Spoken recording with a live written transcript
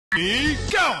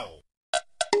Go!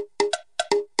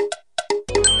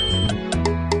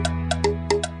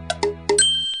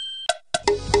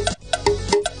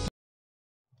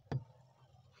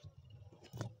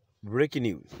 Breaking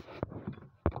news.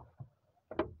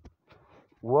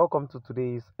 Welcome to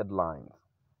today's headlines.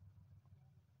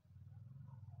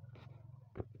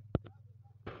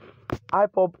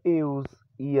 Ipob hails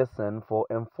ESN for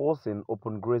enforcing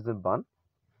open grazing ban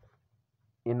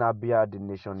in Abuja, the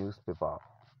Nation newspaper.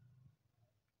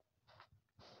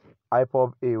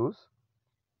 Ipob hails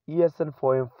ESN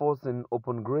for enforcing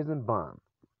open grazing ban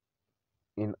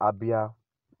in Abuja,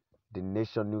 the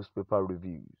Nation newspaper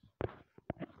reviews.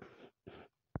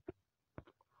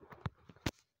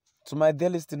 To my dear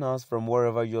listeners from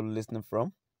wherever you're listening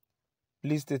from,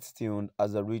 please stay tuned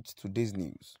as I read today's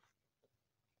news.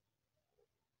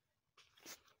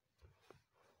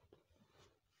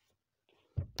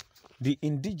 The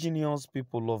indigenous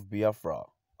people of Biafra,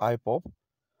 Ipob,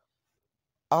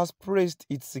 has praised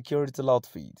its security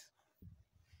outfit,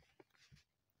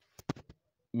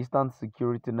 Eastern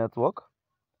Security Network,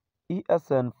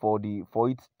 ESN, for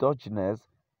its dodginess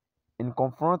in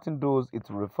confronting those it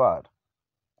referred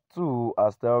to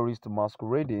as terrorists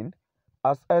masquerading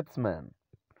as herdsmen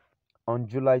on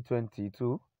July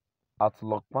 22 at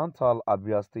Lokpantal,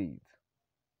 Abia State.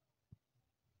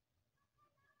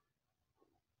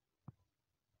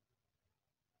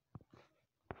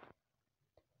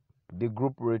 The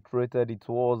group reiterated it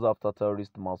was after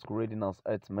terrorists masquerading as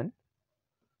herdsmen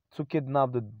to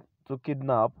kidnap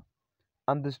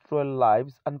and destroy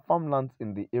lives and farmlands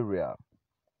in the area,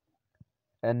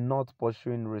 and not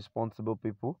pursuing responsible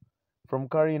people from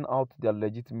carrying out their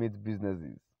legitimate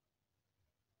businesses.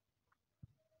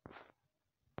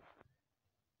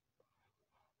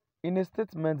 In a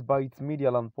statement by its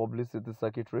Media and Publicity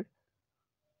Secretary,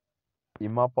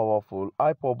 Ima Powerful,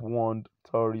 Ipob warned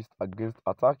terrorists against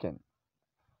attacking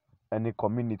any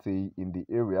community in the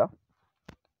area,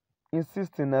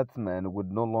 insisting herdsmen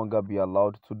would no longer be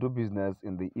allowed to do business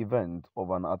in the event of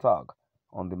an attack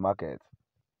on the market.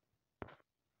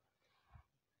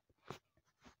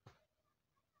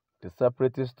 The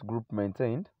separatist group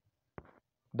maintained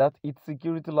that its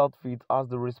security outfit has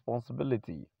the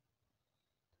responsibility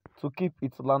to keep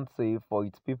its land safe for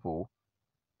its people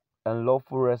and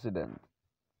lawful residents,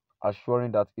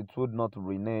 assuring that it would not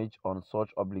renege on such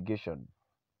obligation.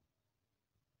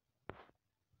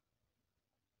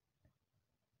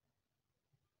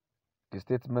 The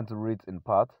statement reads in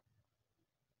part,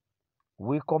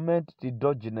 "We commend the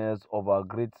dodginess of our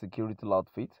great security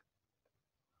outfit,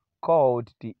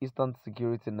 called the Eastern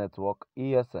Security Network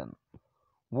 (ESN),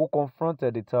 who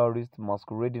confronted the terrorists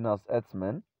masquerading as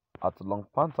herdsmen at Long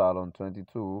Pantal on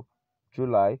 22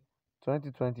 July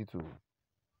 2022.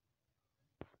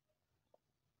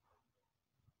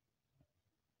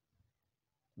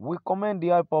 We commend the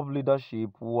Ipob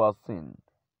leadership who has seen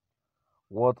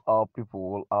what our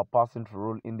people are passing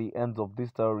through in the hands of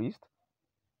these terrorists,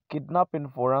 kidnapping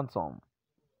for ransom,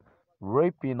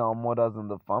 raping our mothers in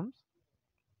the farms,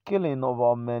 killing of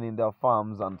our men in their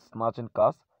farms, and snatching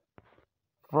cars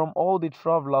from all the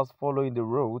travelers following the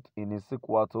road in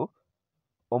Isikwato,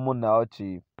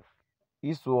 Omunaochi,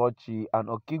 Isuochi, and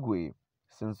Okigwe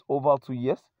since over 2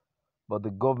 years, but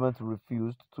the government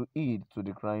refused to heed to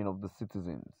the crying of the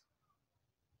citizens.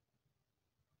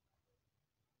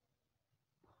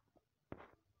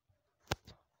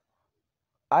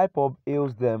 Ipob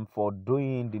hails them for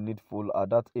doing the needful at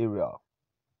that area.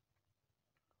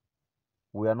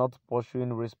 We are not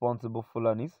pursuing responsible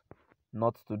Fulanis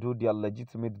not to do their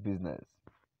legitimate business,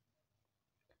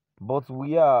 but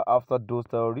we are after those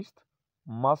terrorists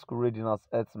masquerading as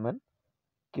herdsmen,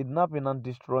 kidnapping and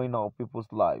destroying our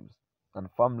people's lives and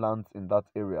farmlands in that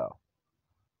area.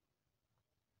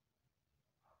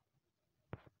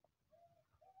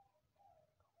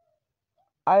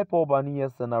 Ipob and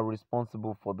ESN are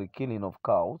responsible for the killing of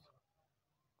cows,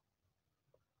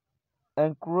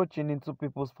 encroaching into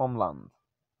people's farmlands.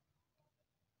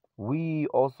 We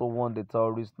also want the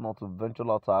terrorists not to venture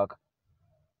attack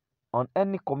on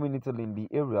any community in the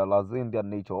area as in their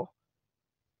nature.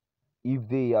 If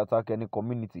they attack any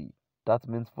community, that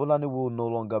means Fulani will no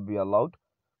longer be allowed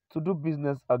to do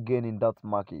business again in that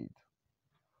market.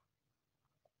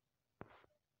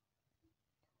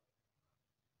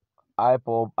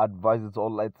 Ipob advises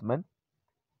all herdsmen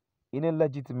in a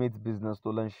legitimate business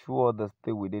to ensure they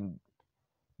stay within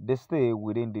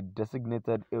the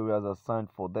designated areas assigned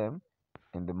for them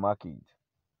in the market.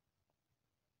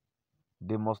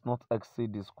 They must not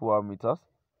exceed the square meters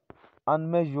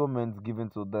and measurements given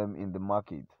to them in the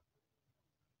market.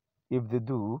 If they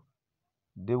do,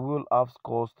 They will have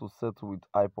scores to settle with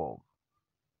Ipob.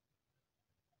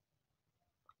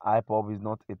 Ipob is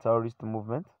not a terrorist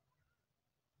movement.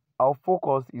 Our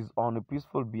focus is on a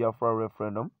peaceful Biafra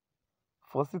referendum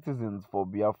for citizens for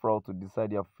Biafra to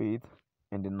decide their fate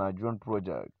in the Nigerian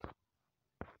project.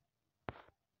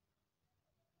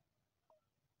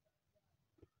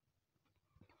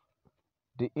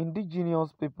 The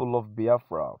indigenous people of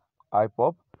Biafra,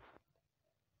 Ipob,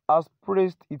 has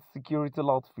praised its security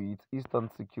outfit, Eastern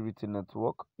Security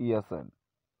Network, ESN,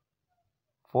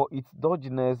 for its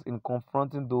dodginess in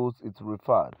confronting those it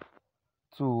referred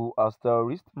to as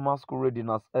terrorists masquerading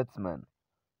as herdsmen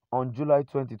on July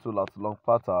 22 at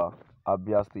Longpata,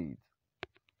 Abia State.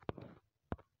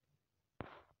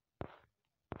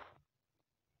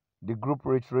 The group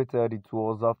reiterated it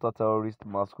was after terrorists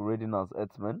masquerading as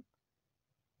herdsmen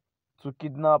to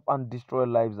kidnap and destroy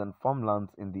lives and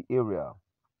farmlands in the area,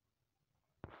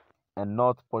 and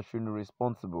not pursuing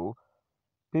responsible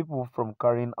people from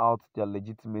carrying out their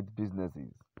legitimate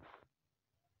businesses.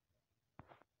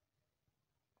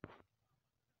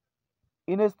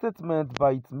 In a statement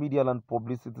by its Media and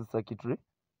Publicity Secretary,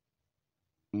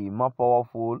 a more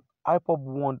powerful Ipob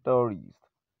warned terrorists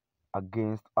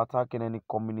against attacking any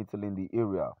community in the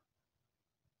area,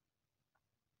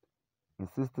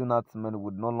 insisting that men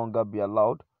would no longer be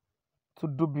allowed to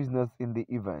do business in the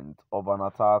event of an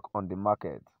attack on the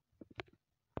market.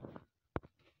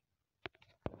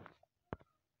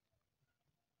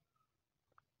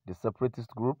 The separatist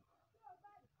group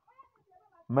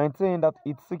maintained that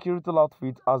its security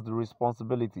outfit has the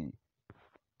responsibility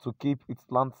to keep its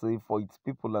land safe for its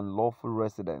people and lawful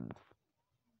residents,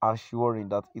 assuring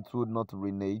that it would not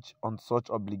renege on such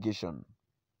obligation.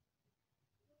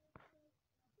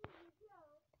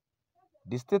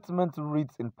 The statement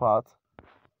reads in part,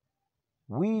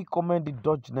 "We commend the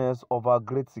dodginess of our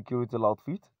great security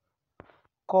outfit,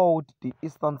 called the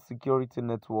Eastern Security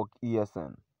Network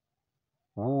ESN,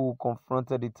 who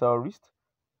confronted the terrorists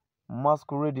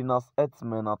masquerading as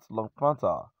herdsmen at Long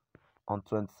Panther on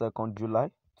 22nd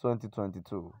July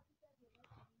 2022.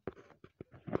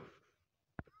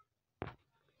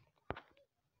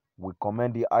 We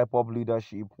commend the Ipob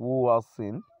leadership who has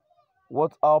seen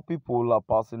what our people are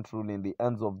passing through in the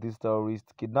hands of these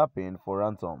terrorists kidnapping for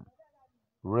ransom,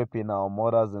 raping our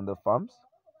mothers in the farms,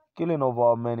 killing of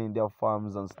our men in their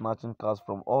farms, and snatching cars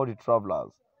from all the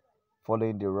travelers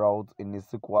following the route in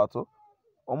Isikwato,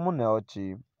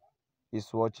 Omuneochi,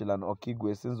 Iswachil, and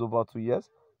Okigwe since over 2 years,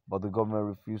 but the government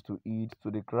refused to heed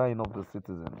to the crying of the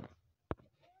citizens."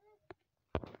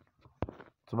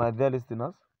 To my dear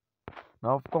listeners,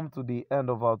 now I've come to the end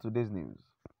of our today's news.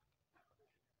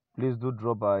 Please do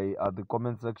drop by at the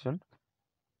comment section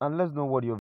and let's know what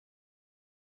your